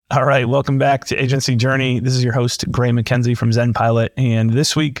All right, welcome back to Agency Journey. This is your host, Gray McKenzie from Zen Pilot. And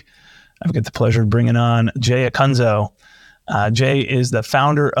this week, I've got the pleasure of bringing on Jay Acunzo. Jay is the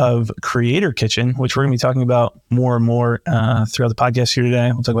founder of Creator Kitchen, which we're going to be talking about more and more throughout the podcast here today.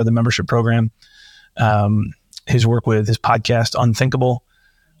 We'll talk about the membership program, his work with his podcast, Unthinkable,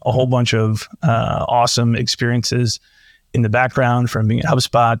 a whole bunch of awesome experiences in the background, from being at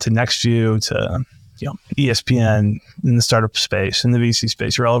HubSpot to NextView to ESPN, in the startup space, in the VC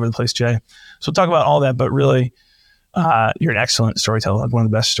space. You're all over the place, Jay. So we'll talk about all that, but really, you're an excellent storyteller, like one of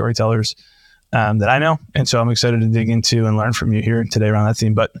the best storytellers that I know. And so I'm excited to dig into and learn from you here today around that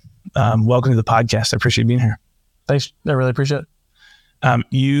theme. But welcome to the podcast. I appreciate being here. Thanks. I really appreciate it.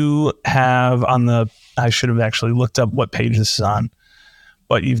 You have I should have actually looked up what page this is on,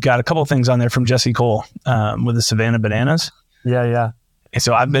 but you've got a couple of things on there from Jesse Cole with the Savannah Bananas. Yeah. And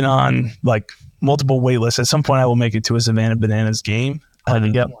so I've been on multiple wait lists. At some point I will make it to a Savannah Bananas game. Hard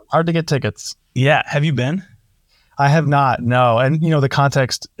to get tickets. Yeah. Have you been? I have not, no. And the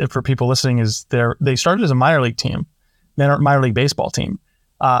context for people listening is they started as a minor league baseball team.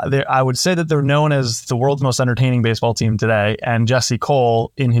 I would say that they're known as the world's most entertaining baseball team today. And Jesse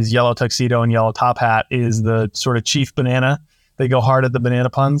Cole, in his yellow tuxedo and yellow top hat, is the sort of chief banana. They go hard at the banana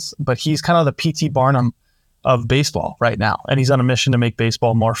puns, but he's kind of the P.T. Barnum of baseball right now. And he's on a mission to make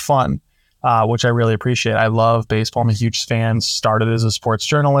baseball more fun, which I really appreciate. I love baseball. I'm a huge fan. Started as a sports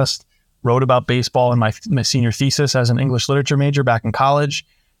journalist, wrote about baseball in my senior thesis as an English literature major back in college.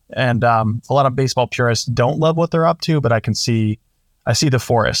 And a lot of baseball purists don't love what they're up to, but I see the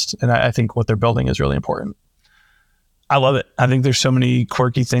forest, and I think what they're building is really important. I love it. I think there's so many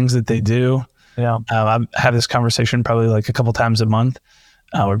quirky things that they do. Yeah. I have this conversation probably like a couple times a month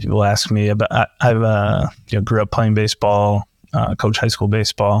where people ask me about, I've grew up playing baseball, coach high school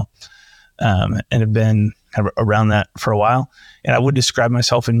baseball, and have been kind of around that for a while. And I would describe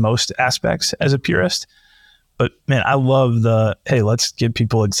myself in most aspects as a purist, but man, I love hey, let's get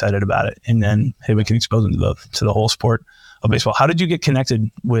people excited about it. And then, hey, we can expose them to the whole sport of baseball. How did you get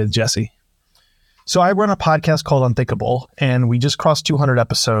connected with Jesse? So I run a podcast called Unthinkable, and we just crossed 200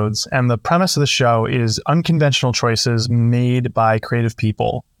 episodes. And the premise of the show is unconventional choices made by creative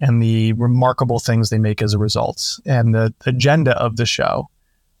people and the remarkable things they make as a result. And the agenda of the show,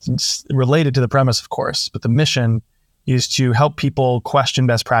 it's related to the premise, of course, but the mission is to help people question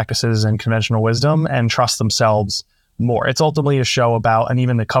best practices and conventional wisdom and trust themselves more. It's ultimately a show about, and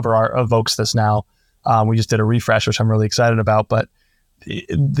even the cover art evokes this now. We just did a refresh, which I'm really excited about, but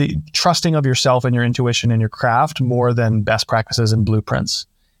the trusting of yourself and your intuition and your craft more than best practices and blueprints.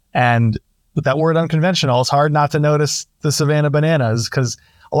 And with that word unconventional, it's hard not to notice the Savannah Bananas, because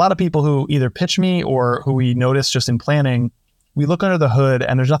a lot of people who either pitch me or who we notice just in planning, we look under the hood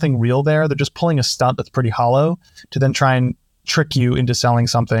and there's nothing real there. They're just pulling a stunt that's pretty hollow to then try and trick you into selling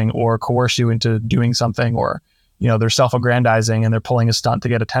something or coerce you into doing something, or, they're self-aggrandizing and they're pulling a stunt to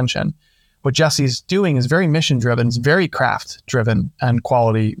get attention. What Jesse's doing is very mission-driven, it's very craft-driven and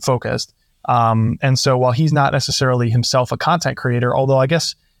quality-focused. And so while he's not necessarily himself a content creator, although I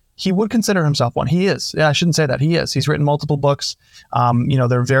guess he would consider himself one, he is. Yeah, I shouldn't say that. He is. He's written multiple books.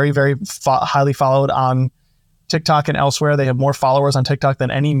 They're very, very highly followed on TikTok and elsewhere. They have more followers on TikTok than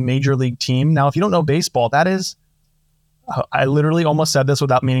any major league team. Now, if you don't know baseball, that is, I literally almost said this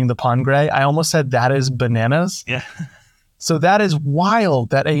without meaning the pun, Gray. I almost said that is bananas. Yeah. So that is wild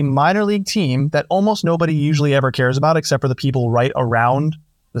that a minor league team that almost nobody usually ever cares about, except for the people right around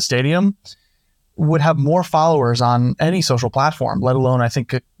the stadium, would have more followers on any social platform, let alone, I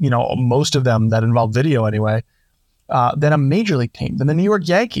think, most of them that involve video anyway, than a major league team, than the New York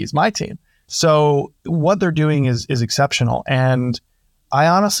Yankees, my team. So what they're doing is exceptional. And I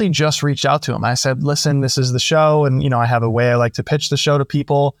honestly just reached out to him. I said, listen, this is the show. And, I have a way I like to pitch the show to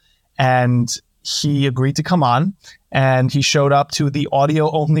people. And he agreed to come on, and he showed up to the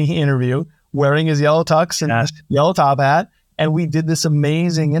audio only interview wearing his yellow tux and yellow top hat. And we did this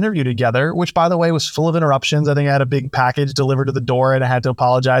amazing interview together, which, by the way, was full of interruptions. I think I had a big package delivered to the door and I had to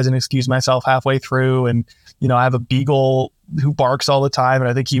apologize and excuse myself halfway through. And, I have a beagle who barks all the time, and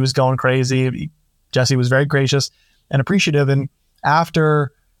I think he was going crazy. Jesse was very gracious and appreciative. And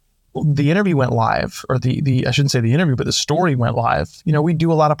after the interview went live, or the I shouldn't say the interview, but the story went live, we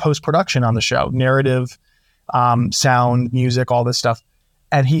do a lot of post-production on the show, narrative, sound, music, all this stuff.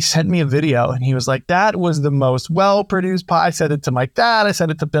 And he sent me a video and he was like, that was the most well-produced I sent it to my dad. I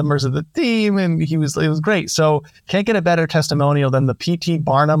sent it to members of the team, and it was great. So can't get a better testimonial than the P.T.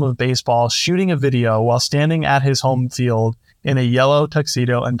 Barnum of baseball shooting a video while standing at his home field in a yellow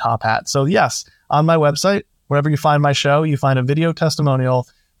tuxedo and top hat. So yes, on my website, wherever you find my show, you find a video testimonial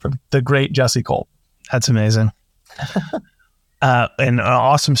from the great Jesse Cole. That's amazing. And an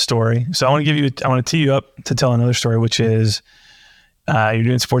awesome story. So I want to tee you up to tell another story, which is you're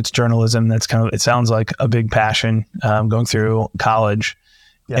doing sports journalism. That's it sounds like a big passion going through college.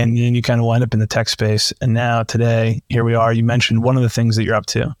 Yeah. And then you kind of wind up in the tech space. And now today, here we are. You mentioned one of the things that you're up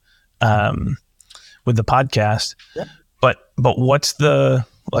to with the podcast. Yeah. But what's the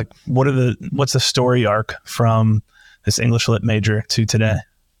story arc from this English Lit major to today?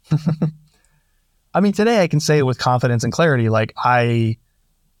 I mean, today I can say it with confidence and clarity. Like I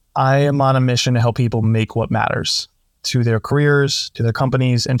am on a mission to help people make what matters to their careers, to their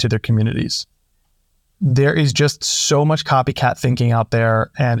companies, and to their communities. There is just so much copycat thinking out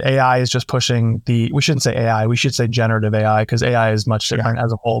there, and AI is just pushing we shouldn't say AI, we should say generative AI, because AI is much different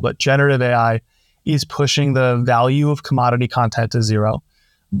as a whole, but generative AI is pushing the value of commodity content to zero.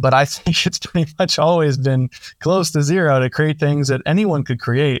 But I think it's pretty much always been close to zero to create things that anyone could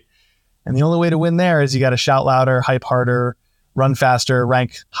create. And the only way to win there is you got to shout louder, hype harder, run faster,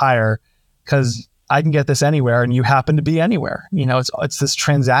 rank higher, because I can get this anywhere and you happen to be anywhere. It's this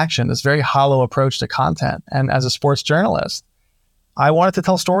transaction, this very hollow approach to content. And as a sports journalist, I wanted to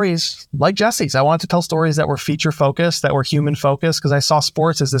tell stories like Jesse's. I wanted to tell stories that were feature focused, that were human focused, because I saw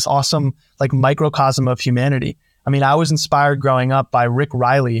sports as this awesome like microcosm of humanity. I mean, I was inspired growing up by Rick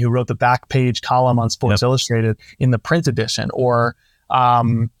Riley, who wrote the back page column on Sports Illustrated in the print edition, or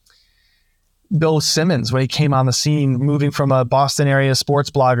Bill Simmons, when he came on the scene, moving from a Boston area sports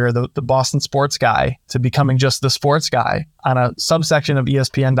blogger, the Boston sports guy, to becoming just the sports guy on a subsection of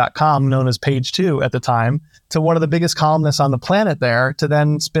ESPN.com known as Page 2 at the time, to one of the biggest columnists on the planet there, to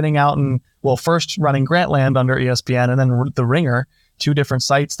then spinning out and, first running Grantland under ESPN and then The Ringer, two different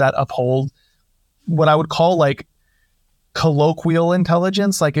sites that uphold what I would call like colloquial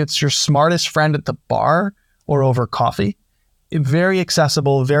intelligence. Like it's your smartest friend at the bar or over coffee. Very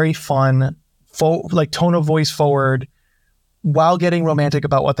accessible, very fun, like tone of voice forward, while getting romantic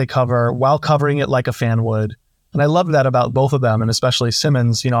about what they cover, while covering it like a fan would. And I love that about both of them, and especially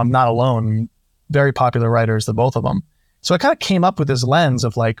Simmons. I'm not alone. Very popular writers, the both of them. So I kind of came up with this lens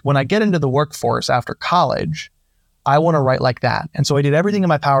of like, when I get into the workforce after college, I want to write like that. And so I did everything in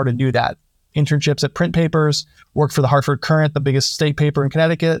my power to do that. Internships at print papers, worked for the Hartford Courant, the biggest state paper in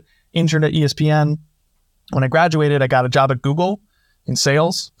Connecticut, interned at ESPN. When I graduated, I got a job at Google in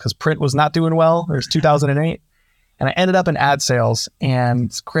sales because print was not doing well. It was 2008. And I ended up in ad sales.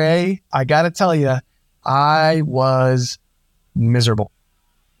 And Gray, I got to tell you, I was miserable.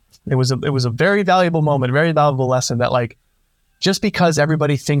 It was a very valuable moment, a very valuable lesson that like, just because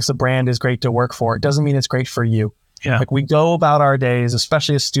everybody thinks a brand is great to work for, it doesn't mean it's great for you. Yeah. Like we go about our days,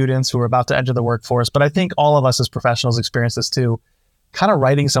 especially as students who are about to enter the workforce, but I think all of us as professionals experience this too, kind of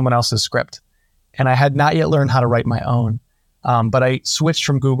writing someone else's script. And I had not yet learned how to write my own. But I switched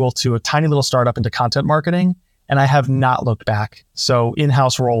from Google to a tiny little startup into content marketing, and I have not looked back. So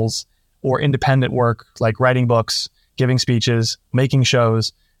in-house roles or independent work, like writing books, giving speeches, making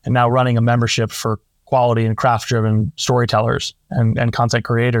shows, and now running a membership for quality and craft-driven storytellers and content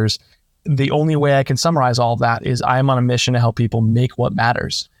creators. The only way I can summarize all of that is I'm on a mission to help people make what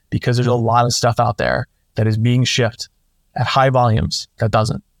matters, because there's a lot of stuff out there that is being shipped at high volumes that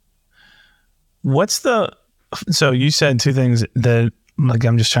doesn't. So you said two things that like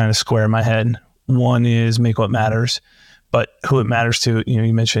I'm just trying to square in my head. One is make what matters, but who it matters to,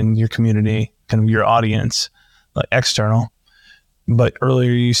 you mentioned your community, kind of your audience, like external. But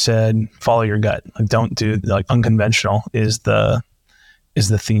earlier you said follow your gut. Like don't do like unconventional is the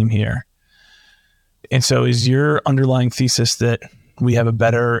theme here. And so is your underlying thesis that we have a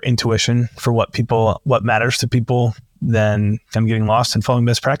better intuition for what matters to people than kind of getting lost and following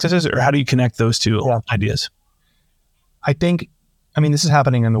best practices? Or how do you connect those two ideas? I think, this is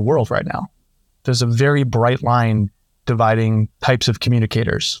happening in the world right now. There's a very bright line dividing types of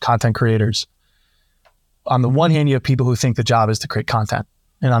communicators, content creators. On the one hand, you have people who think the job is to create content.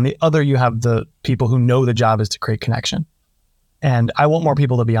 And on the other, you have the people who know the job is to create connection. And I want more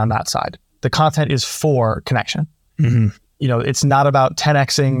people to be on that side. The content is for connection. Mm-hmm. It's not about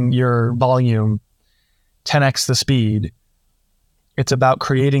 10xing your volume, 10x the speed. It's about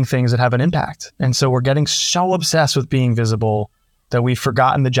creating things that have an impact. And so we're getting so obsessed with being visible that we've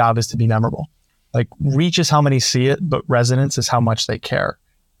forgotten the job is to be memorable. Like reach is how many see it, but resonance is how much they care.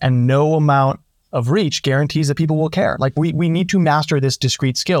 And no amount of reach guarantees that people will care. Like we need to master this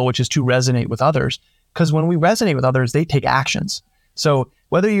discrete skill, which is to resonate with others. Because when we resonate with others, they take actions. So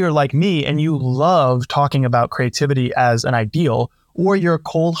whether you're like me and you love talking about creativity as an ideal, or you're a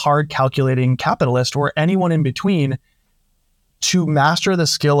cold, hard, calculating capitalist, or anyone in between, to master the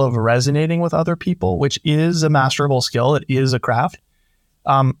skill of resonating with other people, which is a masterable skill, it is a craft,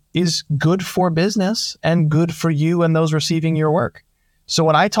 is good for business and good for you and those receiving your work. So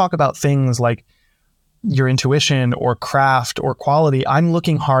when I talk about things like your intuition or craft or quality, I'm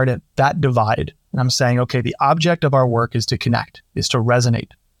looking hard at that divide. And I'm saying, okay, the object of our work is to connect, is to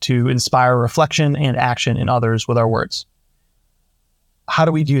resonate, to inspire reflection and action in others with our words. How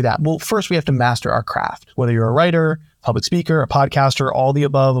do we do that? Well, first we have to master our craft. Whether you're a writer, public speaker, a podcaster, all the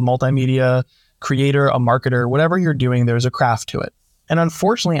above, a multimedia creator, a marketer, whatever you're doing, there's a craft to it. And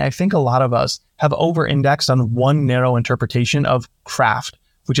unfortunately, I think a lot of us have over-indexed on one narrow interpretation of craft,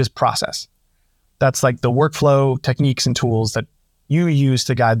 which is process. That's like the workflow techniques and tools that you use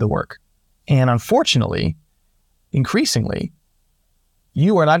to guide the work. And unfortunately, increasingly,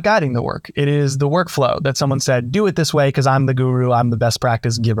 you are not guiding the work. It is the workflow that someone said, do it this way because I'm the guru, I'm the best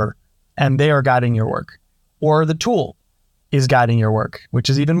practice giver, and they are guiding your work. Or the tool is guiding your work, which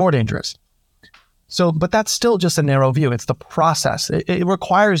is even more dangerous. So, but that's still just a narrow view. It's the process. It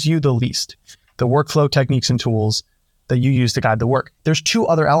requires you the least, the workflow techniques and tools that you use to guide the work. There's two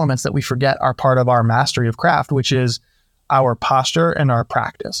other elements that we forget are part of our mastery of craft, which is our posture and our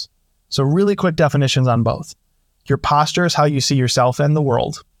practice. So really quick definitions on both. Your posture is how you see yourself and the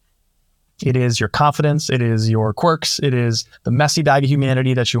world. It is your confidence. It is your quirks. It is the messy bag of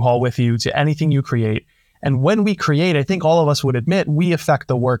humanity that you haul with you to anything you create. And when we create, I think all of us would admit we affect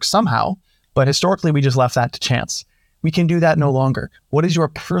the work somehow, but historically we just left that to chance. We can do that no longer. What is your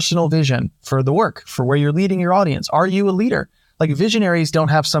personal vision for the work, for where you're leading your audience? Are you a leader? Like visionaries don't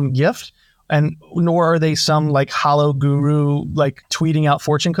have some gift, and nor are they some like hollow guru, like tweeting out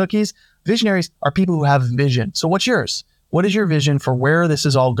fortune cookies. Visionaries are people who have vision. So what's yours? What is your vision for where this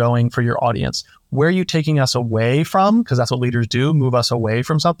is all going for your audience? Where are you taking us away from? Because that's what leaders do, move us away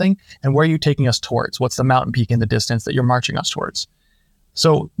from something. And where are you taking us towards? What's the mountain peak in the distance that you're marching us towards?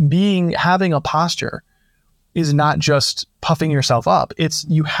 So having a posture is not just puffing yourself up. It's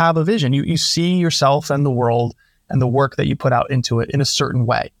you have a vision. You see yourself and the world and the work that you put out into it in a certain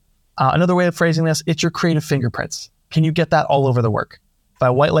way. Another way of phrasing this, it's your creative fingerprints. Can you get that all over the work? If I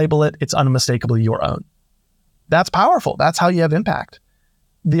white label it, it's unmistakably your own. That's powerful. That's how you have impact.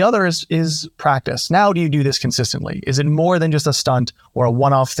 The other is practice. Now, do you do this consistently? Is it more than just a stunt or a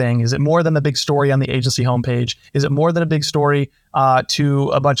one-off thing? Is it more than the big story on the agency homepage? Is it more than a big story to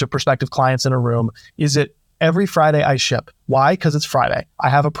a bunch of prospective clients in a room? Is it every Friday I ship? Why? Because it's Friday. I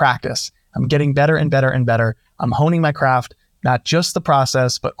have a practice. I'm getting better and better and better. I'm honing my craft, not just the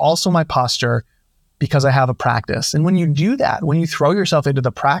process, but also my posture because I have a practice. And when you do that, when you throw yourself into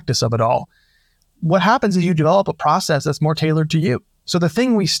the practice of it all, what happens is you develop a process that's more tailored to you. So the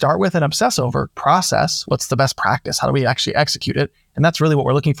thing we start with and obsess over, process, what's the best practice? How do we actually execute it? And that's really what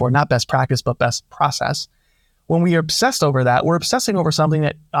we're looking for, not best practice, but best process. When we are obsessed over that, we're obsessing over something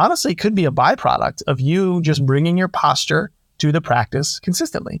that honestly could be a byproduct of you just bringing your posture to the practice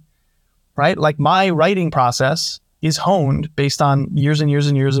consistently, right? Like my writing process is honed based on years and years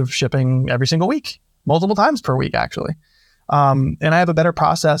and years of shipping every single week, multiple times per week, actually. And I have a better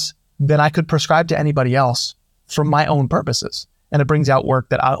process than I could prescribe to anybody else for my own purposes. And it brings out work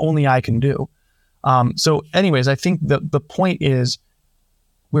that only I can do. So anyways, I think the point is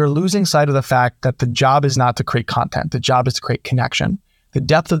we're losing sight of the fact that the job is not to create content. The job is to create connection. The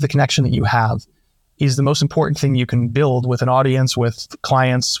depth of the connection that you have is the most important thing you can build with an audience, with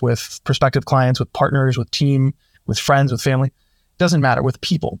clients, with prospective clients, with partners, with team, with friends, with family. Doesn't matter, with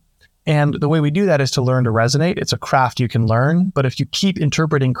people. And the way we do that is to learn to resonate. It's a craft you can learn. But if you keep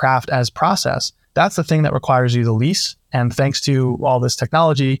interpreting craft as process, that's the thing that requires you the least. And thanks to all this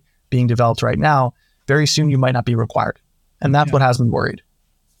technology being developed right now, very soon you might not be required. And that's what has me worried.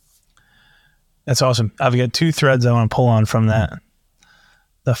 That's awesome. I've got two threads I want to pull on from that.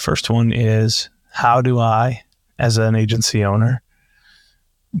 The first one is, how do I, as an agency owner,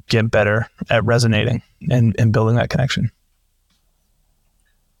 get better at resonating and building that connection?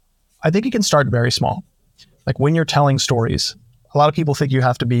 I think it can start very small. Like when you're telling stories, a lot of people think you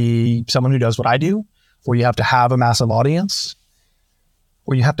have to be someone who does what I do, or you have to have a massive audience,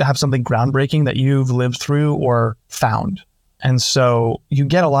 or you have to have something groundbreaking that you've lived through or found. And so you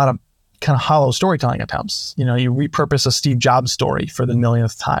get a lot of kind of hollow storytelling attempts. You know, you repurpose a Steve Jobs story for the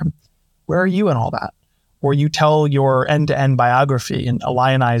millionth time. Where are you in all that? Or you tell your end-to-end biography and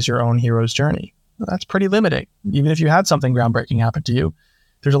lionize your own hero's journey. Well, that's pretty limiting. Even if you had something groundbreaking happen to you,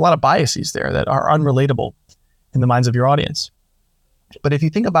 there's a lot of biases there that are unrelatable in the minds of your audience. But if you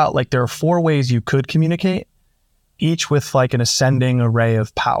think about, like, there are 4 ways you could communicate, each with like an ascending array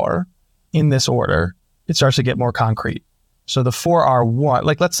of power in this order, it starts to get more concrete. So the 4 are: 1,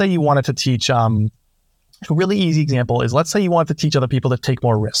 like, let's say you wanted to teach, a really easy example is, let's say you wanted to teach other people to take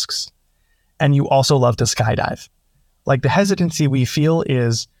more risks and you also love to skydive. Like the hesitancy we feel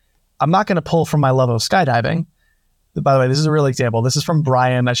is, I'm not going to pull from my love of skydiving. By the way, this is a real example. This is from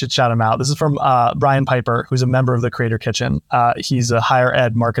Brian. I should shout him out. This is from Brian Piper, who's a member of the Creator Kitchen. He's a higher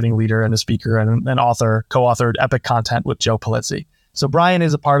ed marketing leader and a speaker and an author, co-authored Epic Content with Joe Pulizzi. So Brian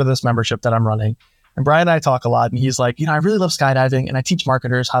is a part of this membership that I'm running. And Brian and I talk a lot, and he's like, I really love skydiving, and I teach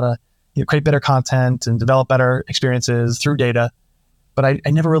marketers how to create better content and develop better experiences through data. But I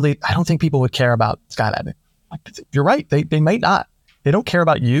don't think people would care about skydiving. Like, you're right. They might not. They don't care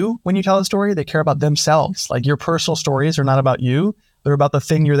about you when you tell a story. They care about themselves. Like, your personal stories are not about you. They're about the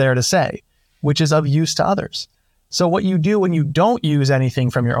thing you're there to say, which is of use to others. So what you do when you don't use anything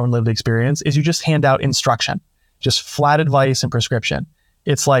from your own lived experience is you just hand out instruction, just flat advice and prescription.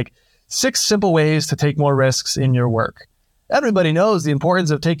 It's like 6 simple ways to take more risks in your work. Everybody knows the importance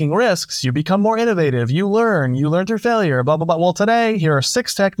of taking risks. You become more innovative. You learn through failure, blah, blah, blah. Well, today, here are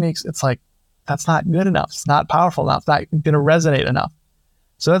 6 techniques. It's like, that's not good enough. It's not powerful enough. It's not going to resonate enough.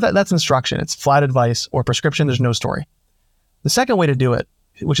 So that's instruction. It's flat advice or prescription. There's no story. The second way to do it,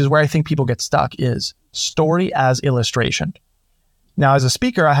 which is where I think people get stuck, is story as illustration. Now, as a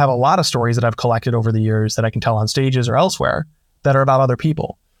speaker, I have a lot of stories that I've collected over the years that I can tell on stages or elsewhere that are about other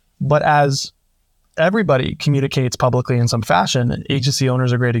people. But as everybody communicates publicly in some fashion, agency owner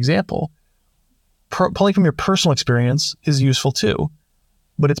is a great example. Pulling from your personal experience is useful too,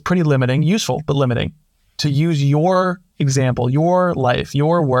 but it's pretty limiting, useful, but limiting, to use your example, your life,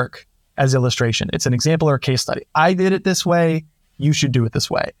 your work as illustration. It's an example or a case study. I did it this way. You should do it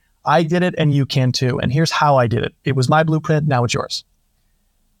this way. I did it and you can too. And here's how I did it. It was my blueprint. Now it's yours.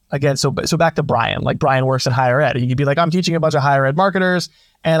 Again, so back to Brian. Like, Brian works in higher ed. He could be like, I'm teaching a bunch of higher ed marketers,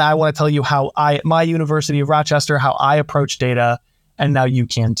 and I want to tell you how my University of Rochester, how I approach data, and now you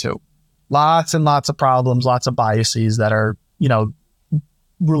can too. Lots and lots of problems, lots of biases that are,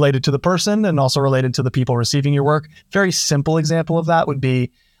 related to the person and also related to the people receiving your work. Very simple example of that would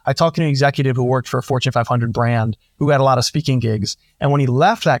be, I talked to an executive who worked for a Fortune 500 brand who had a lot of speaking gigs. And when he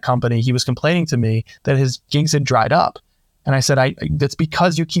left that company, he was complaining to me that his gigs had dried up. And I said, that's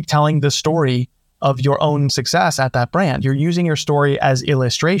because you keep telling the story of your own success at that brand. You're using your story as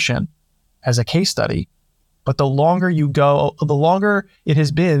illustration, as a case study. But the longer you go, the longer it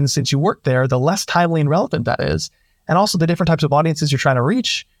has been since you worked there, the less timely and relevant that is. And also the different types of audiences you're trying to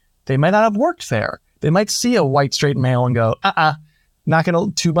reach, they might not have worked there. They might see a white, straight male and go, not going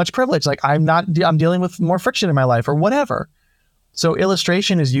to, too much privilege. Like, I'm dealing with more friction in my life or whatever. So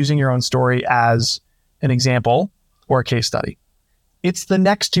illustration is using your own story as an example or a case study. It's the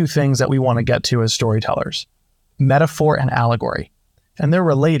next 2 things that we want to get to as storytellers, metaphor and allegory. And they're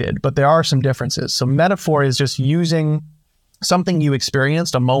related, but there are some differences. So metaphor is just using something you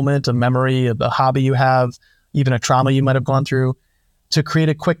experienced, a moment, a memory, a hobby you have, even a trauma you might have gone through, to create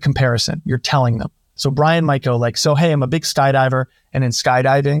a quick comparison. You're telling them. So Brian might go like, so, hey, I'm a big skydiver. And in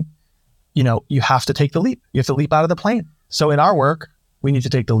skydiving, you have to take the leap. You have to leap out of the plane. So in our work, we need to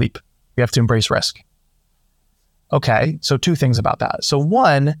take the leap. We have to embrace risk. Okay, so 2 things about that. So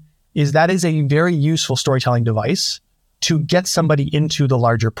one is that is a very useful storytelling device to get somebody into the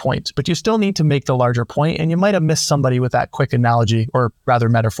larger point, but you still need to make the larger point, and you might have missed somebody with that quick analogy, or rather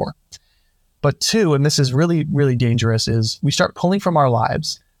metaphor. But 2, and this is really, really dangerous, is we start pulling from our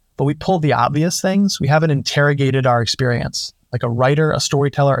lives, but we pull the obvious things. We haven't interrogated our experience. Like a writer, a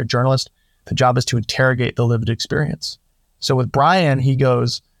storyteller, a journalist, the job is to interrogate the lived experience. So with Brian, he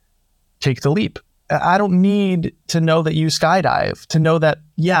goes, take the leap. I don't need to know that you skydive to know that,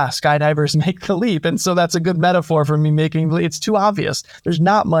 yeah, skydivers make the leap. And so that's a good metaphor for me making, it's too obvious. There's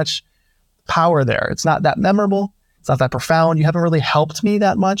not much power there. It's not that memorable. It's not that profound. You haven't really helped me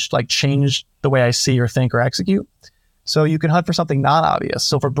that much, like change the way I see or think or execute. So you can hunt for something not obvious.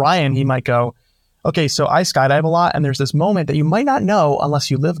 So for Brian, he might go, okay, so I skydive a lot, and there's this moment that you might not know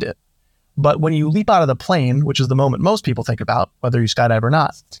unless you lived it. But when you leap out of the plane, which is the moment most people think about, whether you skydive or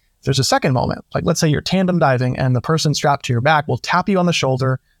not, there's a second moment. Like, let's say you're tandem diving and the person strapped to your back will tap you on the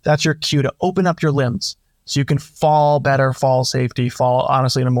shoulder. That's your cue to open up your limbs so you can fall better, fall safety, fall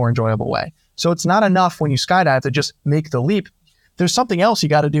honestly in a more enjoyable way. So it's not enough when you skydive to just make the leap. There's something else you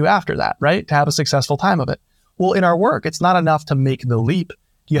got to do after that, right? To have a successful time of it. Well, in our work, it's not enough to make the leap.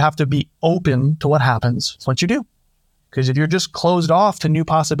 You have to be open to what happens once you do. Because if you're just closed off to new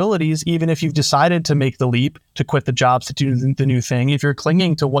possibilities, even if you've decided to make the leap, to quit the jobs, to do the new thing, if you're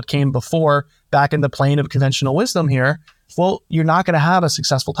clinging to what came before, back in the plane of conventional wisdom here, well, you're not going to have a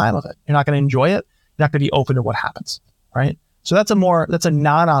successful time of it. You're not going to enjoy it. You're not going to be open to what happens, right? So that's a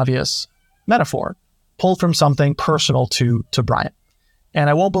non-obvious metaphor pulled from something personal to Brian. And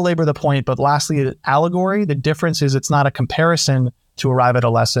I won't belabor the point, but lastly, allegory, the difference is it's not a comparison to arrive at a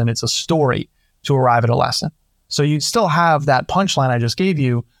lesson. It's a story to arrive at a lesson. So you'd still have that punchline I just gave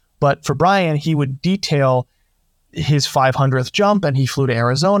you, but for Brian, he would detail his 500th jump, and he flew to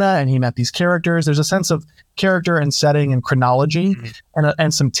Arizona and he met these characters. There's a sense of character and setting and chronology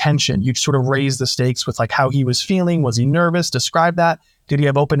and some tension. You sort of raise the stakes with like how he was feeling. Was he nervous? Describe that. Did he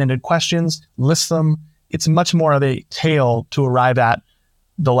have open-ended questions? List them. It's much more of a tale to arrive at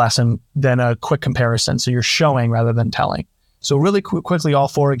the lesson than a quick comparison. So you're showing rather than telling. So really quickly, all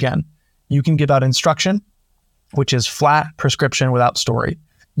four again. You can give out instruction, which is flat prescription without story.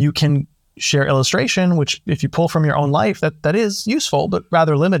 You can share illustration, which if you pull from your own life, that is useful, but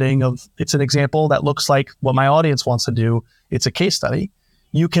rather limiting of it's an example that looks like what my audience wants to do. It's a case study.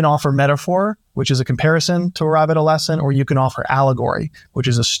 You can offer metaphor, which is a comparison to arrive at a lesson, or you can offer allegory, which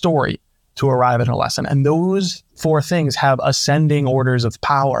is a story to arrive at a lesson. And those four things have ascending orders of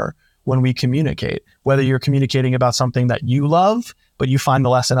power when we communicate, whether you're communicating about something that you love, but you find the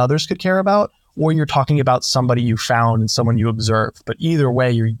lesson others could care about, or you're talking about somebody you found and someone you observed. But either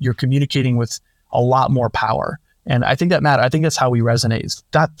way, you're communicating with a lot more power. And I think that matters. I think that's how we resonate.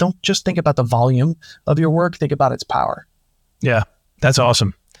 Don't just think about the volume of your work, think about its power. Yeah, that's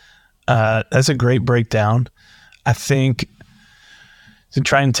awesome. That's a great breakdown. I think to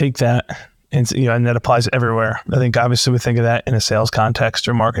try and take that, and that applies everywhere. I think obviously we think of that in a sales context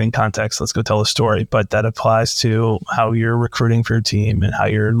or marketing context. Let's go tell a story, but that applies to how you're recruiting for your team and how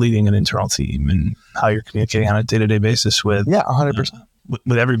you're leading an internal team and how you're communicating on a day-to-day basis with 100%.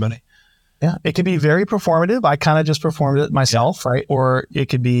 With everybody. Yeah, it could be very performative. I kind of just performed it myself, right? Or it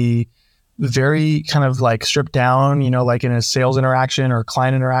could be very kind of like stripped down, like in a sales interaction or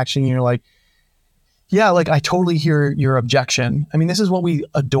client interaction. You're like, yeah, like I totally hear your objection. I mean, this is what we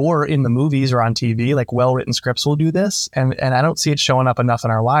adore in the movies or on TV, like well-written scripts will do this. And I don't see it showing up enough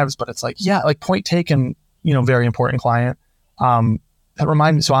in our lives, but it's like, yeah, like point taken, very important client. That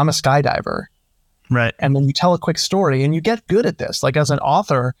reminds me, so I'm a skydiver. Right. And then you tell a quick story and you get good at this. Like as an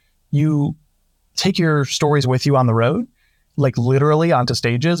author, you take your stories with you on the road, like literally onto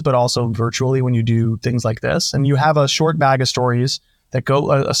stages, but also virtually when you do things like this. And you have a short bag of stories that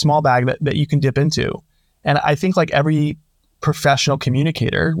go, a small bag that you can dip into. And I think like every professional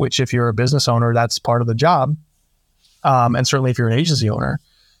communicator, which if you're a business owner, that's part of the job. And certainly if you're an agency owner,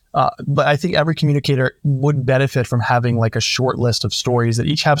 but I think every communicator would benefit from having like a short list of stories that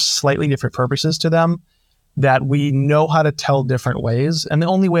each have slightly different purposes to them that we know how to tell different ways. And the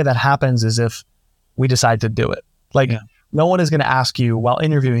only way that happens is if we decide to do it. Like no one is going to ask you while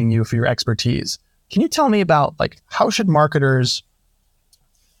interviewing you for your expertise. Can you tell me about like, how should marketers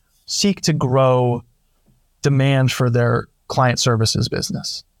seek to grow demand for their client services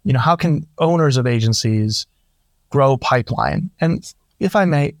business? How can owners of agencies grow pipeline? And if I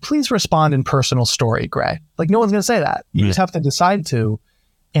may, please respond in personal story, Gray. Like no one's going to say that. You just have to decide to.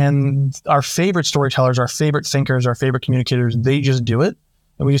 And our favorite storytellers, our favorite thinkers, our favorite communicators, they just do it.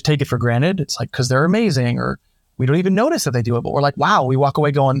 And we just take it for granted. It's like, because they're amazing, or we don't even notice that they do it, but we're like, wow, we walk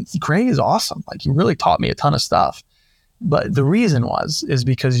away going, Gray is awesome. Like you really taught me a ton of stuff. But the reason is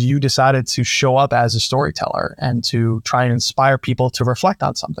because you decided to show up as a storyteller and to try and inspire people to reflect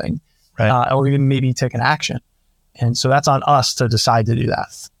on something, right? Or even maybe take an action. And so that's on us to decide to do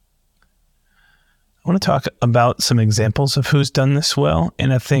that. I want to talk about some examples of who's done this well.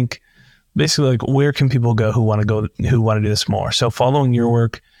 And I think basically like where can people go who want to do this more? So following your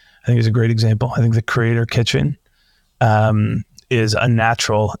work, I think is a great example. I think the Creator Kitchen is a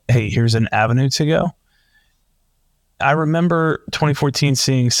natural, hey, here's an avenue to go. I remember 2014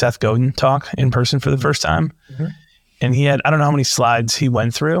 seeing Seth Godin talk in person for the first time. Mm-hmm. And he had, I don't know how many slides he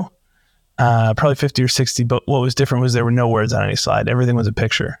went through, probably 50 or 60, but what was different was there were no words on any slide. Everything was a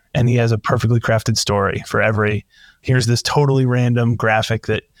picture. And he has a perfectly crafted story for here's this totally random graphic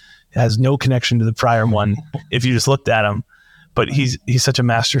that has no connection to the prior one if you just looked at him. But he's such a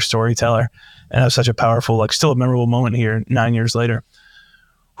master storyteller and has such a powerful, like still a memorable moment here 9 years later.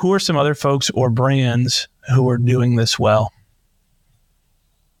 Who are some other folks or brands who are doing this well?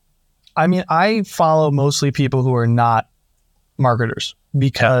 I mean, I follow mostly people who are not marketers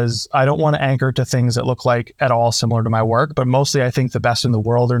because I don't want to anchor to things that look like at all similar to my work, but mostly I think the best in the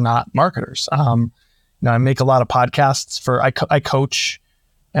world are not marketers. I make a lot of podcasts I coach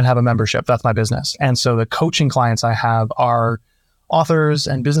and have a membership. That's my business. And so the coaching clients I have are authors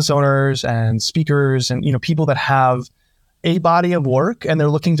and business owners and speakers and, people that have a body of work and they're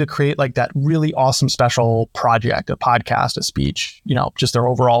looking to create like that really awesome special project, a podcast, a speech, just their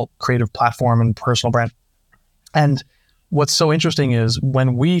overall creative platform and personal brand. And what's so interesting is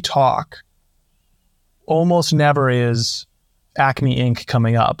when we talk, almost never is Acme Inc.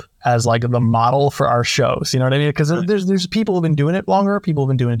 coming up as like the model for our shows. You know what I mean? Because there's people who've been doing it longer, people who've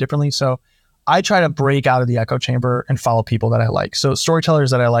been doing it differently. So I try to break out of the echo chamber and follow people that I like. So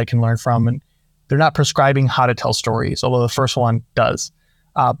storytellers that I like and learn from, and they're not prescribing how to tell stories, although the first one does.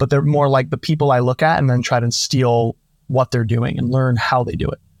 But they're more like the people I look at and then try to steal what they're doing and learn how they do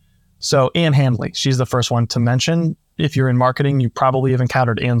it. So Ann Handley, she's the first one to mention. If you're in marketing, you probably have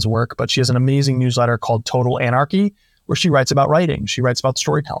encountered Ann's work, but she has an amazing newsletter called Total Anarchy, where she writes about writing. She writes about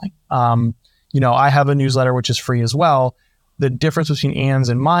storytelling. I have a newsletter, which is free as well. The difference between Ann's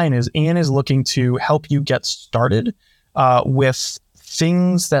and mine is Ann is looking to help you get started with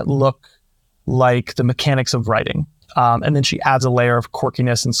things that look like the mechanics of writing. And then she adds a layer of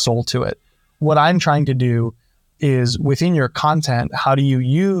quirkiness and soul to it. What I'm trying to do is within your content, how do you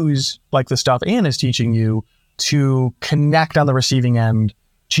use like the stuff Ann is teaching you to connect on the receiving end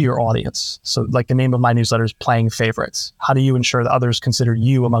to your audience? So like the name of my newsletter is Playing Favorites. How do you ensure that others consider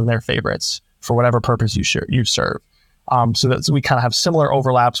you among their favorites for whatever purpose you serve? So that we kind of have similar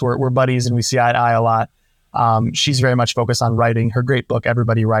overlaps. We're buddies and we see eye to eye a lot. She's very much focused on writing. Her great book,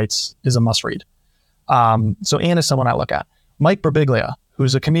 Everybody Writes, is a must read. So Ann is someone I look at. Mike Birbiglia,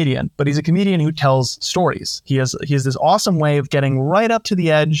 who's a comedian, but he's a comedian who tells stories. He has this awesome way of getting right up to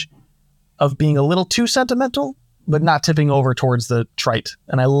the edge of being a little too sentimental, but not tipping over towards the trite.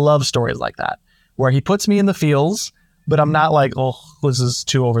 And I love stories like that, where he puts me in the feels, but I'm not like, oh, this is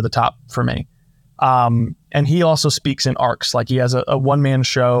too over the top for me. And he also speaks in arcs. Like he has a one-man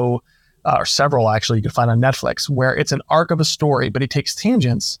show, or several actually, you can find on Netflix, where it's an arc of a story, but he takes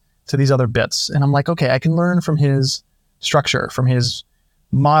tangents to these other bits. And I'm like, okay, I can learn from his structure, from his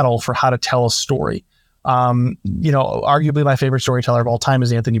model for how to tell a story. Arguably my favorite storyteller of all time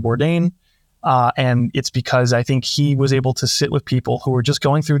is Anthony Bourdain. And it's because I think he was able to sit with people who were just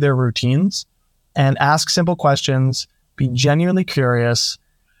going through their routines and ask simple questions, be genuinely curious,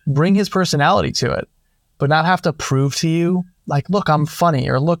 bring his personality to it, but not have to prove to you, like, look, I'm funny,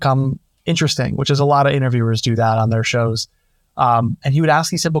 or look, I'm interesting, which is a lot of interviewers do that on their shows. And he would ask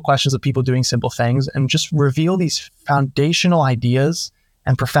these simple questions of people doing simple things and just reveal these foundational ideas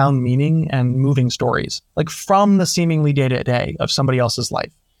and profound meaning and moving stories, like from the seemingly day-to-day of somebody else's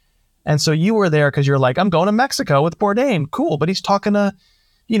life. And so you were there because you're like, I'm going to Mexico with Bourdain. Cool. But he's talking to,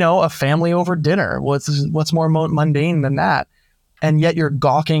 a family over dinner. What's more mundane than that? And yet you're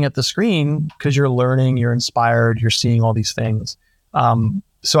gawking at the screen because you're learning, you're inspired, you're seeing all these things.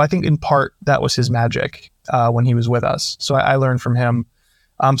 So I think in part that was his magic when he was with us. So I learned from him.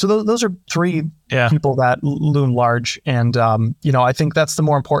 So those are three people that loom large. And, I think that's the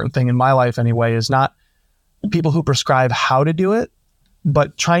more important thing in my life anyway, is not people who prescribe how to do it,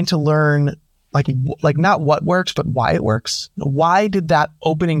 but trying to learn like not what works, but why it works. Why did that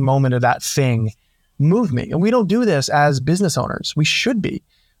opening moment of that thing move me? And we don't do this as business owners. We should be.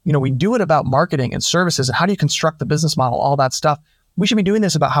 We do it about marketing and services and how do you construct the business model, all that stuff. We should be doing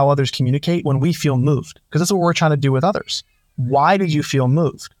this about how others communicate when we feel moved, because that's what we're trying to do with others. Why did you feel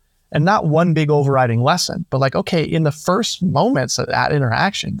moved? And not one big overriding lesson, but like, okay, in the first moments of that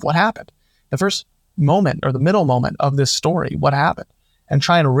interaction, what happened? The first moment or the middle moment of this story, what happened? And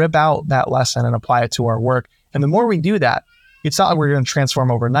try and rip out that lesson and apply it to our work. And the more we do that, it's not like we're going to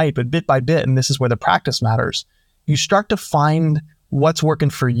transform overnight, but bit by bit, and this is where the practice matters, you start to find what's working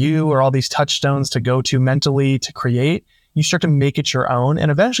for you, or all these touchstones to go to mentally to create. You start to make it your own.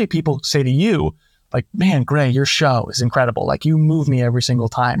 And eventually people say to you, like, man, Gray, your show is incredible. Like, you move me every single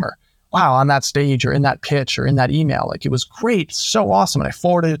time. Or, wow, on that stage or in that pitch or in that email, like, it was great, so awesome. And I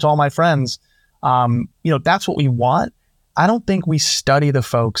forwarded it to all my friends. That's what we want. I don't think we study the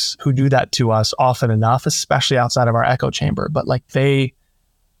folks who do that to us often enough, especially outside of our echo chamber, but like they're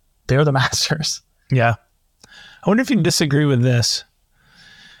the masters. Yeah. I wonder if you disagree with this,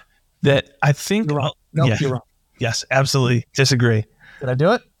 that I think... You're wrong. No, yeah, you're wrong. Yes, absolutely. Disagree. Did I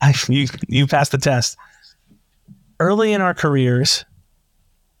do it? You passed the test. Early in our careers,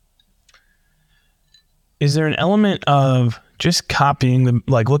 is there an element of just copying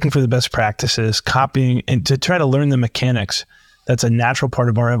like looking for the best practices, copying, and to try to learn the mechanics? That's a natural part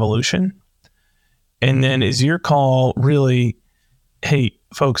of our evolution. And then is your call really, hey,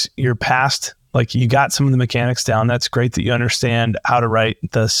 folks, you're past, like, you got some of the mechanics down. That's great that you understand how to write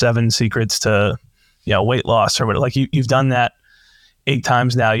the 7 secrets to, weight loss or whatever. Like, you've done that 8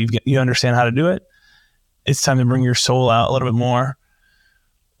 times now. You understand how to do it. It's time to bring your soul out a little bit more.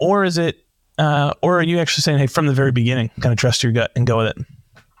 Or is it, or are you actually saying, hey, from the very beginning, kind of trust your gut and go with it?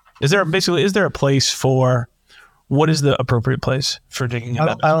 Is there a place for, what is the appropriate place for digging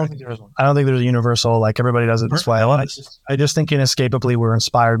about? I don't think there is one. I don't think there's a universal, like, everybody does it this way. I just think inescapably we're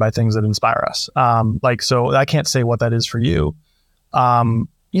inspired by things that inspire us. So I can't say what that is for you. And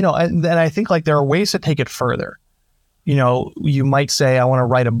I think like there are ways to take it further. You might say, I want to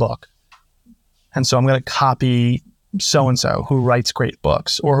write a book. And so I'm going to copy so-and-so who writes great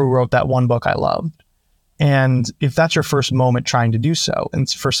books or who wrote that one book I loved. And if that's your first moment trying to do so, and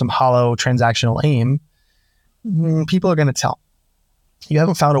it's for some hollow transactional aim, people are going to tell. You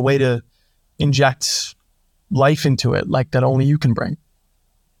haven't found a way to inject life into it like that only you can bring.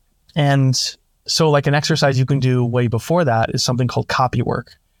 And so like an exercise you can do way before that is something called copy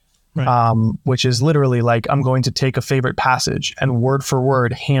work, right. Which is literally like, I'm going to take a favorite passage and word for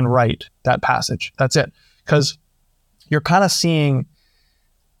word handwrite that passage. That's it. Because you're kind of seeing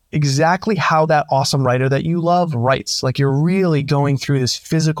exactly how that awesome writer that you love writes. Like you're really going through this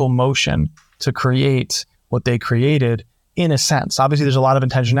physical motion to create what they created in a sense. Obviously, there's a lot of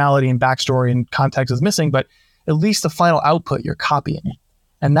intentionality and backstory and context is missing, but at least the final output you're copying.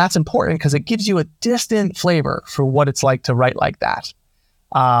 And that's important because it gives you a distant flavor for what it's like to write like that.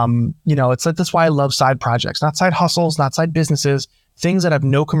 It's like, that's why I love side projects, not side hustles, not side businesses, things that have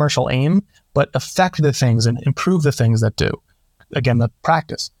no commercial aim, but affect the things and improve the things that do. Again, the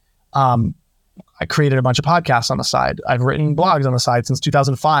practice. I created a bunch of podcasts on the side. I've written blogs on the side since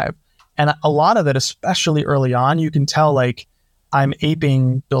 2005. And a lot of it, especially early on, you can tell like I'm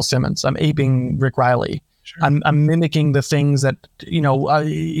aping Bill Simmons. I'm aping Rick Riley. Sure. I'm mimicking the things that,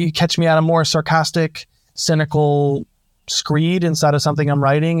 you catch me at a more sarcastic, cynical screed inside of something I'm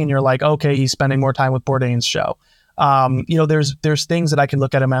writing. And you're like, okay, he's spending more time with Bourdain's show. There's things that I can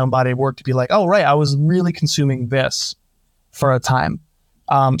look at in my own body of work to be like, oh, right, I was really consuming this for a time.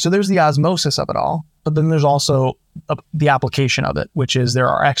 So there's the osmosis of it all, but then there's also the application of it, which is there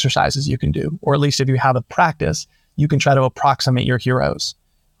are exercises you can do, or at least if you have a practice, you can try to approximate your heroes.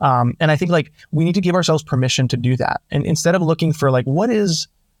 And I think like we need to give ourselves permission to do that. And instead of looking for like, what is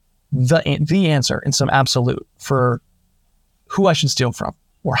the answer in some absolute for who I should steal from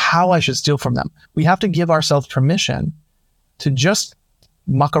or how I should steal from them, we have to give ourselves permission to just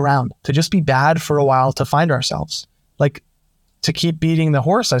muck around, to just be bad for a while, to find ourselves. Like, to keep beating the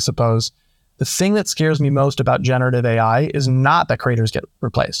horse, I suppose, the thing that scares me most about generative AI is not that creators get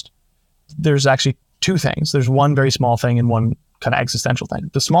replaced. There's actually two things. There's one very small thing and one kind of existential thing.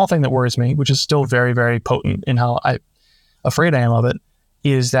 The small thing that worries me, which is still very, very potent in how afraid I am of it,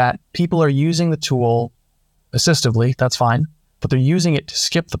 is that people are using the tool assistively, that's fine, but they're using it to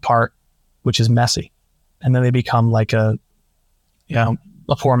skip the part, which is messy. And then they become like a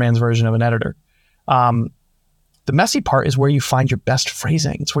poor man's version of an editor. The messy part is where you find your best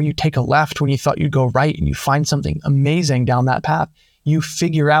phrasing. It's where you take a left when you thought you'd go right and you find something amazing down that path. You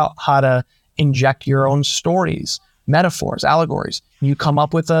figure out how to inject your own stories, metaphors, allegories. You come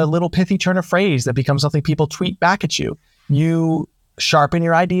up with a little pithy turn of phrase that becomes something people tweet back at you. You sharpen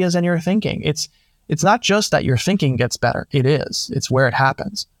your ideas and your thinking. It's not just that your thinking gets better. It is. It's where it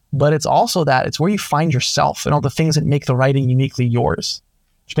happens. But it's also that it's where you find yourself and all the things that make the writing uniquely yours,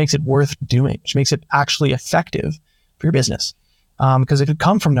 which makes it worth doing, which makes it actually effective for your business. Because it could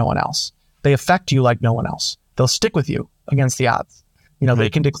come from no one else. They affect you like no one else. They'll stick with you against the odds. They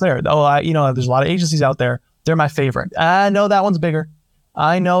can declare, there's a lot of agencies out there. They're my favorite. I know that one's bigger.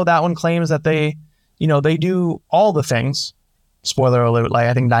 I know that one claims that they do all the things. Spoiler alert, like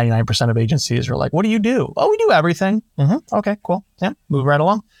I think 99% of agencies are like, what do you do? Oh, we do everything. Mm-hmm. Okay, cool. Yeah, move right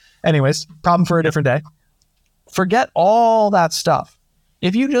along. Anyways, problem for a different day. Forget all that stuff.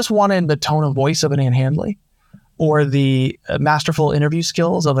 If you just wanted the tone of voice of an Anne Handley or the masterful interview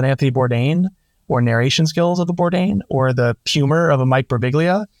skills of an Anthony Bourdain or narration skills of a Bourdain or the humor of a Mike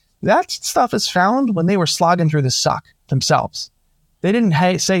Birbiglia, that stuff is found when they were slogging through the suck themselves. They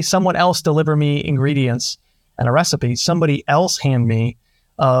didn't say someone else deliver me ingredients and a recipe. Somebody else hand me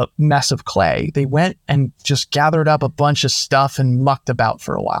a mess of clay. They went and just gathered up a bunch of stuff and mucked about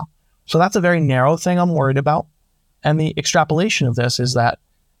for a while. So that's a very narrow thing I'm worried about. And the extrapolation of this is that,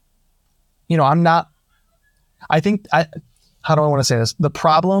 how do I want to say this? The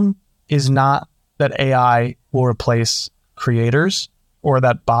problem is not that AI will replace creators or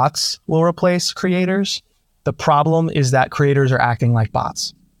that bots will replace creators. The problem is that creators are acting like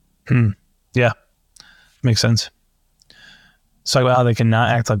bots. Yeah, makes sense. Let's talk about how they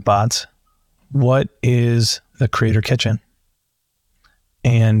cannot act like bots. What is the Creator Kitchen?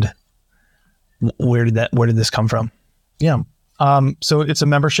 And where did this come from? Yeah. So it's a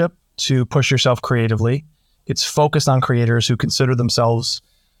membership to push yourself creatively. It's focused on creators who consider themselves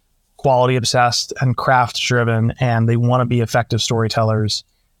quality obsessed and craft driven, and they want to be effective storytellers.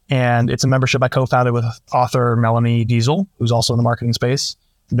 And it's a membership I co-founded with author Melanie Diesel, who's also in the marketing space.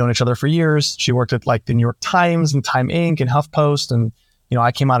 We've known each other for years. She worked at like the New York Times and Time Inc. and HuffPost. And,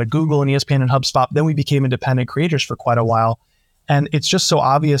 I came out of Google and ESPN and HubSpot. Then we became independent creators for quite a while. And it's just so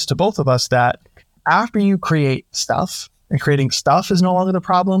obvious to both of us that after you create stuff, And creating stuff is no longer the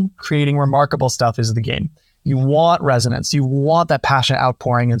problem. Creating remarkable stuff is the game. You want resonance. You want that passionate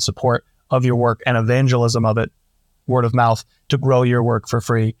outpouring and support of your work and evangelism of it, word of mouth, to grow your work for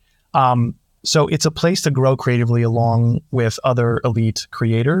free. So it's a place to grow creatively along with other elite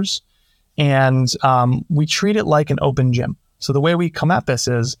creators. And we treat it like an open gym. So the way we come at this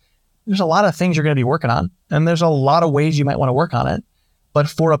is there's a lot of things you're going to be working on, and there's a lot of ways you might want to work on it. But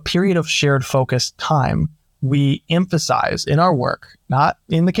for a period of shared focused time, we emphasize in our work, not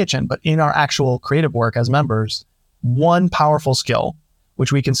in the kitchen, but in our actual creative work as members, one powerful skill,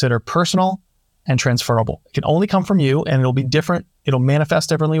 which we consider personal and transferable. It can only come from you, and it'll be different. It'll manifest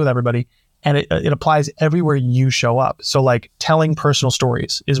differently with everybody. And it applies everywhere you show up. So like telling personal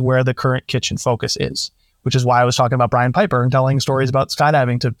stories is where the current kitchen focus is, which is why I was talking about Brian Piper and telling stories about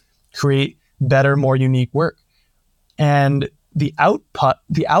skydiving to create better, more unique work. And the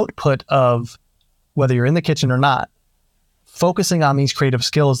output of whether you're in the kitchen or not, focusing on these creative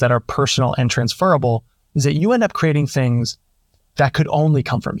skills that are personal and transferable is that you end up creating things that could only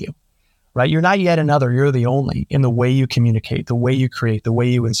come from you, right? You're not yet another, you're the only in the way you communicate, the way you create, the way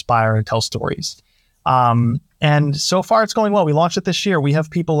you inspire and tell stories. And so far it's going well. We launched it this year. We have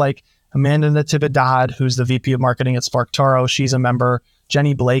people like Amanda Natividad, who's the VP of marketing at Spark Toro. She's a member.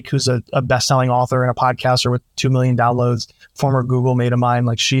 Jenny Blake, who's a best-selling author and a podcaster with 2 million downloads, former Google mate of mine,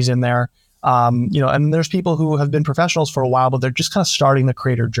 like she's in there. And there's people who have been professionals for a while, but they're just kind of starting the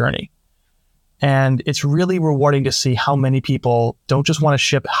creator journey. And it's really rewarding to see how many people don't just want to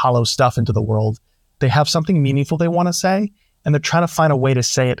ship hollow stuff into the world. They have something meaningful they want to say, and they're trying to find a way to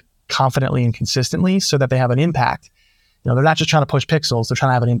say it confidently and consistently so that they have an impact. They're not just trying to push pixels, they're trying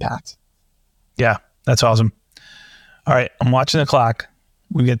to have an impact. Yeah, that's awesome. All right, I'm watching the clock.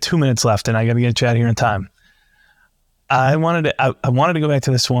 We've got 2 minutes left, and I got to get you out of here in time. I wanted to go back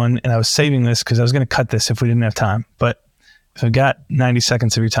to this one, and I was saving this because I was going to cut this if we didn't have time. But if I've got 90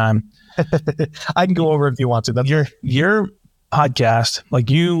 seconds of your time, I can go over if you want to. That's your podcast, like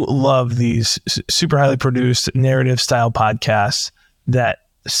you love these super highly produced narrative style podcasts that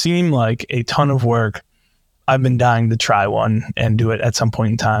seem like a ton of work. I've been dying to try one and do it at some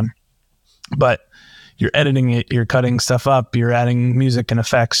point in time, but you're editing it, you're cutting stuff up, you're adding music and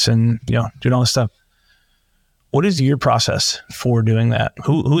effects and, doing all this stuff. What is your process for doing that?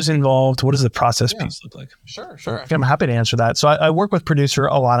 Who's involved? What does the process piece look like? Sure. I'm happy to answer that. So I work with producer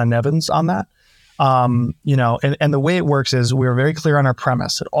Alana Nevins on that. And the way it works is we're very clear on our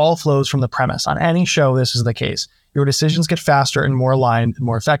premise. It all flows from the premise. On any show, this is the case. Your decisions get faster and more aligned and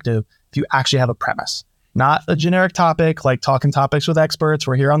more effective if you actually have a premise, not a generic topic like talking topics with experts.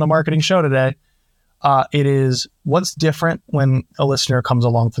 We're here on the marketing show today. It is what's different when a listener comes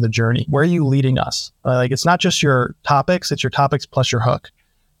along for the journey. Where are you leading us? It's not just your topics, it's your topics plus your hook.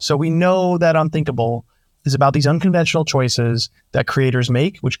 So we know that Unthinkable is about these unconventional choices that creators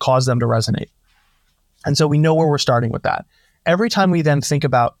make, which cause them to resonate. And so we know where we're starting with that. Every time we then think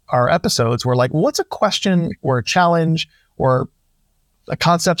about our episodes, we're like, what's a question or a challenge or a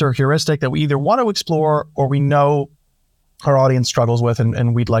concept or a heuristic that we either want to explore or we know our audience struggles with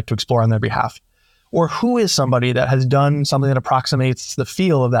and we'd like to explore on their behalf? Or who is somebody that has done something that approximates the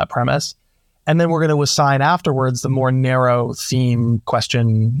feel of that premise? And then we're going to assign afterwards the more narrow theme,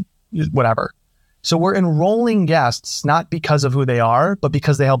 question, whatever. So we're enrolling guests not because of who they are, but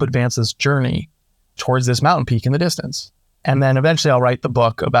because they help advance this journey towards this mountain peak in the distance. And then eventually I'll write the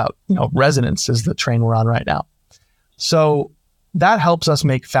book about, resonance is the train we're on right now. So that helps us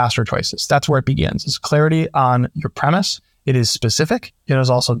make faster choices. That's where it begins, is clarity on your premise. It is specific. It is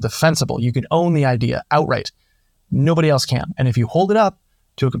also defensible. You can own the idea outright. Nobody else can. And if you hold it up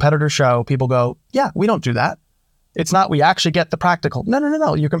to a competitor show, people go, yeah, we don't do that. It's not, we actually get the practical.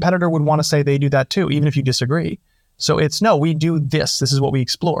 No. Your competitor would want to say they do that too, even if you disagree. So it's, no, we do this. This is what we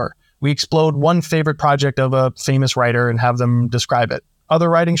explore. We explode one favorite project of a famous writer and have them describe it. Other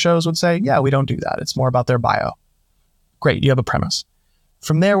writing shows would say, yeah, we don't do that. It's more about their bio. Great, you have a premise.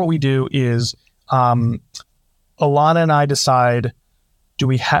 From there, what we do is Alana and I decide, do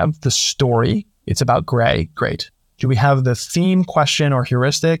we have the story? It's about Gray. Great. Do we have the theme, question, or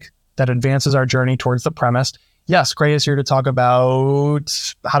heuristic that advances our journey towards the premise? Yes, Gray is here to talk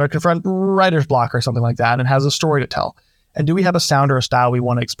about how to confront writer's block or something like that and has a story to tell. And do we have a sound or a style we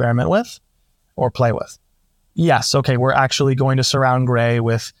want to experiment with or play with? Yes. Okay, we're actually going to surround Gray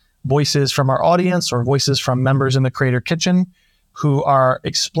with voices from our audience or voices from members in the Creator Kitchen who are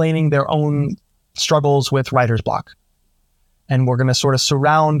explaining their own struggles with writer's block. And we're going to sort of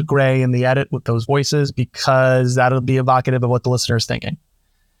surround Gray in the edit with those voices because that'll be evocative of what the listener is thinking.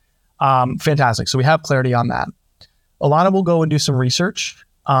 Fantastic. So we have clarity on that. Alana will go and do some research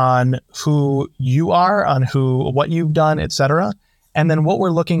on who you are, on what you've done, etc. And then what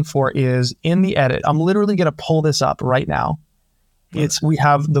we're looking for is in the edit. I'm literally going to pull this up right now. We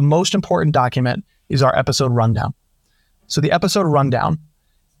have the most important document is our episode rundown. So the episode rundown,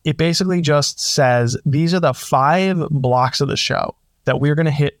 it basically just says these are the 5 blocks of the show that we're going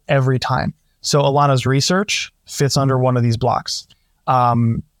to hit every time. So Alana's research fits under one of these blocks.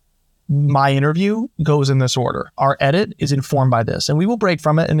 My interview goes in this order. Our edit is informed by this, and we will break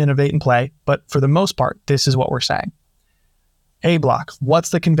from it and innovate and play. But for the most part, this is what we're saying. A block, what's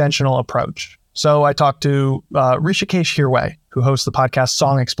the conventional approach? So I talked to Rishikesh Hirway, who hosts the podcast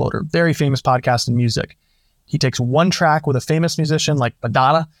Song Exploder, very famous podcast in music. He takes one track with a famous musician like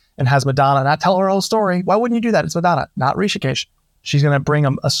Madonna and has Madonna not tell her whole story. Why wouldn't you do that? It's Madonna, not Rishikesh. She's going to bring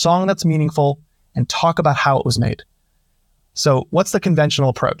a song that's meaningful and talk about how it was made. So what's the conventional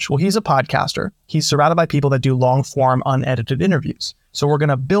approach? Well, he's a podcaster. He's surrounded by people that do long form, unedited interviews. So we're going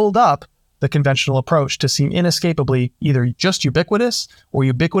to build up the conventional approach to seem inescapably either just ubiquitous or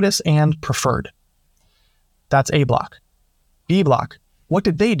ubiquitous and preferred. That's A block. B block. What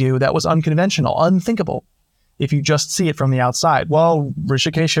did they do that was unconventional, unthinkable? If you just see it from the outside, well,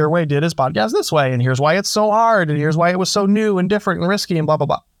 Rishikesh Hirway did his podcast this way, and here's why it's so hard, and here's why it was so new and different and risky and blah, blah,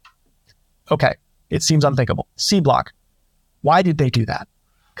 blah. Okay, it seems unthinkable. C block. Why did they do that?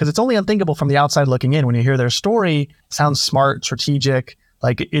 Because it's only unthinkable from the outside looking in. When you hear their story, it sounds smart, strategic,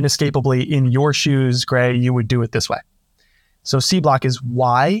 like inescapably in your shoes, Gray, you would do it this way. So C block is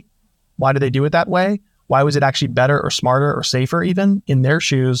why. Why did they do it that way? Why was it actually better or smarter or safer even in their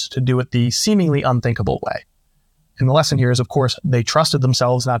shoes to do it the seemingly unthinkable way? And the lesson here is, of course, they trusted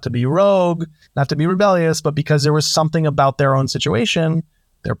themselves not to be rogue, not to be rebellious, but because there was something about their own situation,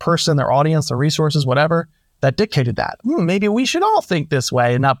 their person, their audience, their resources, whatever, that dictated that. Maybe we should all think this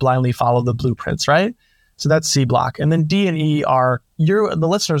way and not blindly follow the blueprints, right? So that's C block. And then D and E are the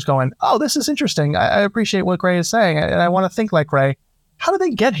listeners going, oh, this is interesting. I appreciate what Gray is saying. And I want to think like Gray. How did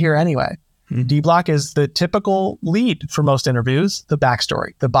they get here anyway? Mm-hmm. D block is the typical lead for most interviews, the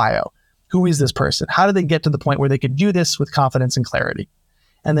backstory, the bio. Who is this person? How did they get to the point where they could do this with confidence and clarity?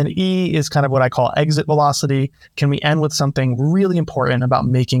 And then E is kind of what I call exit velocity. Can we end with something really important about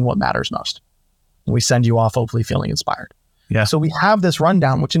making what matters most? And we send you off hopefully feeling inspired. Yeah. So we have this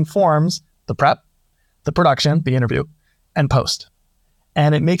rundown, which informs the prep, the production, the interview, and post.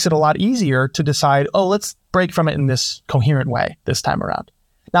 And it makes it a lot easier to decide, oh, let's break from it in this coherent way this time around.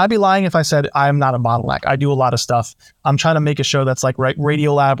 Now, I'd be lying if I said I'm not a bottleneck. I do a lot of stuff. I'm trying to make a show that's like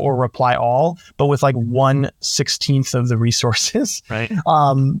Radiolab or Reply All, but with like 1/16 of the resources. Right.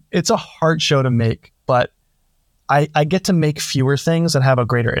 It's a hard show to make, but I get to make fewer things that have a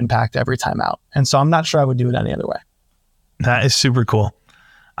greater impact every time out. And so I'm not sure I would do it any other way. That is super cool.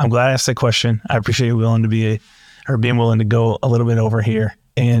 I'm glad I asked that question. I appreciate you being willing to go a little bit over here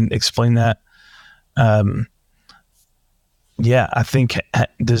and explain that. Yeah, I think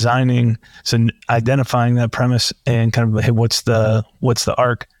identifying that premise and kind of, hey, what's the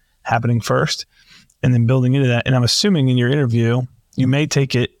arc happening first, and then building into that. And I'm assuming in your interview, you may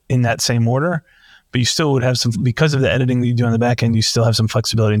take it in that same order, but you still would have some, because of the editing that you do on the back end, you still have some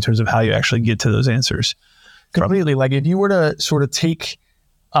flexibility in terms of how you actually get to those answers. Completely. Like if you were to sort of take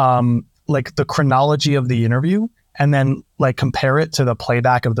like the chronology of the interview and then like compare it to the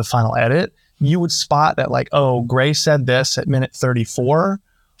playback of the final edit, you would spot that like, oh, Gray said this at minute 34,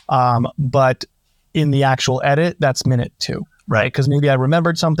 but in the actual edit, that's minute 2. Right. Because maybe I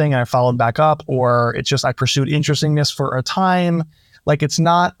remembered something and I followed back up, or it's just I pursued interestingness for a time. Like it's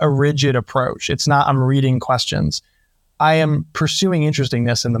not a rigid approach. It's not I'm reading questions. I am pursuing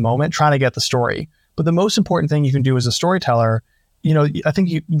interestingness in the moment, trying to get the story. But the most important thing you can do as a storyteller, I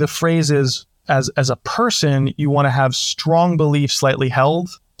think the phrase is as a person, you want to have strong beliefs slightly held,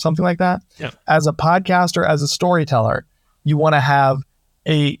 something like that. Yeah. As a podcaster, as a storyteller, you want to have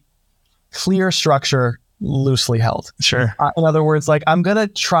a clear structure loosely held. Sure. In other words, like I'm going to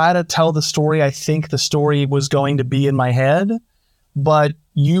try to tell the story I think the story was going to be in my head, but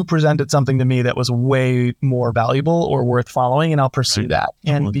you presented something to me that was way more valuable or worth following, and I'll pursue that.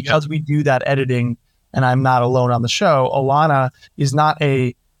 And because we do that editing, and I'm not alone on the show, Alana is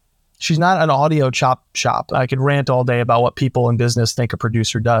she's not an audio chop shop. I could rant all day about what people in business think a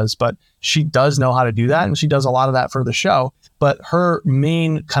producer does, but she does know how to do that, and she does a lot of that for the show. But her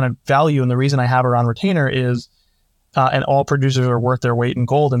main kind of value, and the reason I have her on retainer is, and all producers are worth their weight in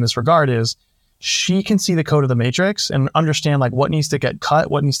gold in this regard, is she can see the code of the matrix and understand like what needs to get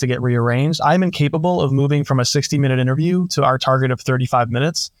cut, what needs to get rearranged. I'm incapable of moving from a 60-minute interview to our target of 35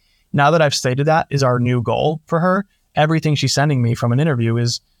 minutes. Now that I've stated that is our new goal for her, everything she's sending me from an interview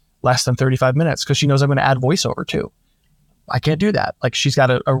is less than 35 minutes because she knows I'm going to add voiceover too. I can't do that. Like she's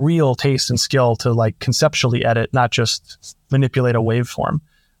got a real taste and skill to like conceptually edit, not just manipulate a waveform.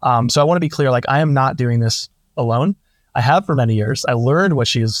 So I want to be clear, like I am not doing this alone. I have for many years. I learned what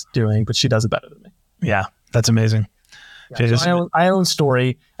she is doing, but she does it better than me. Yeah, that's amazing. Yeah, so I own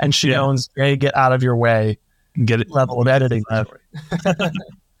story, and she owns a get out of your way level of editing.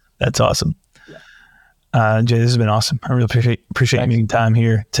 That's awesome. Jay, this has been awesome. I really appreciate you making time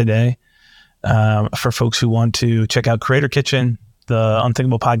here today. For folks who want to check out Creator Kitchen, the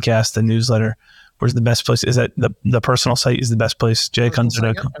Unthinkable podcast, the newsletter, where's the best place? Is that the personal site is the best place?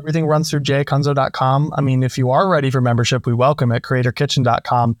 jaycunzo.com. Everything runs through jaycunzo.com. I mean, if you are ready for membership, we welcome it.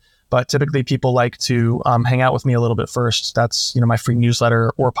 creatorkitchen.com. But typically people like to hang out with me a little bit first. That's, my free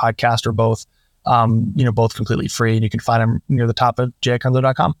newsletter or podcast or both, both completely free. And you can find them near the top of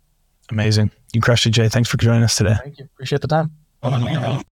jaycunzo.com. Amazing. You crushed it, Jay. Thanks for joining us today. Thank you. Appreciate the time.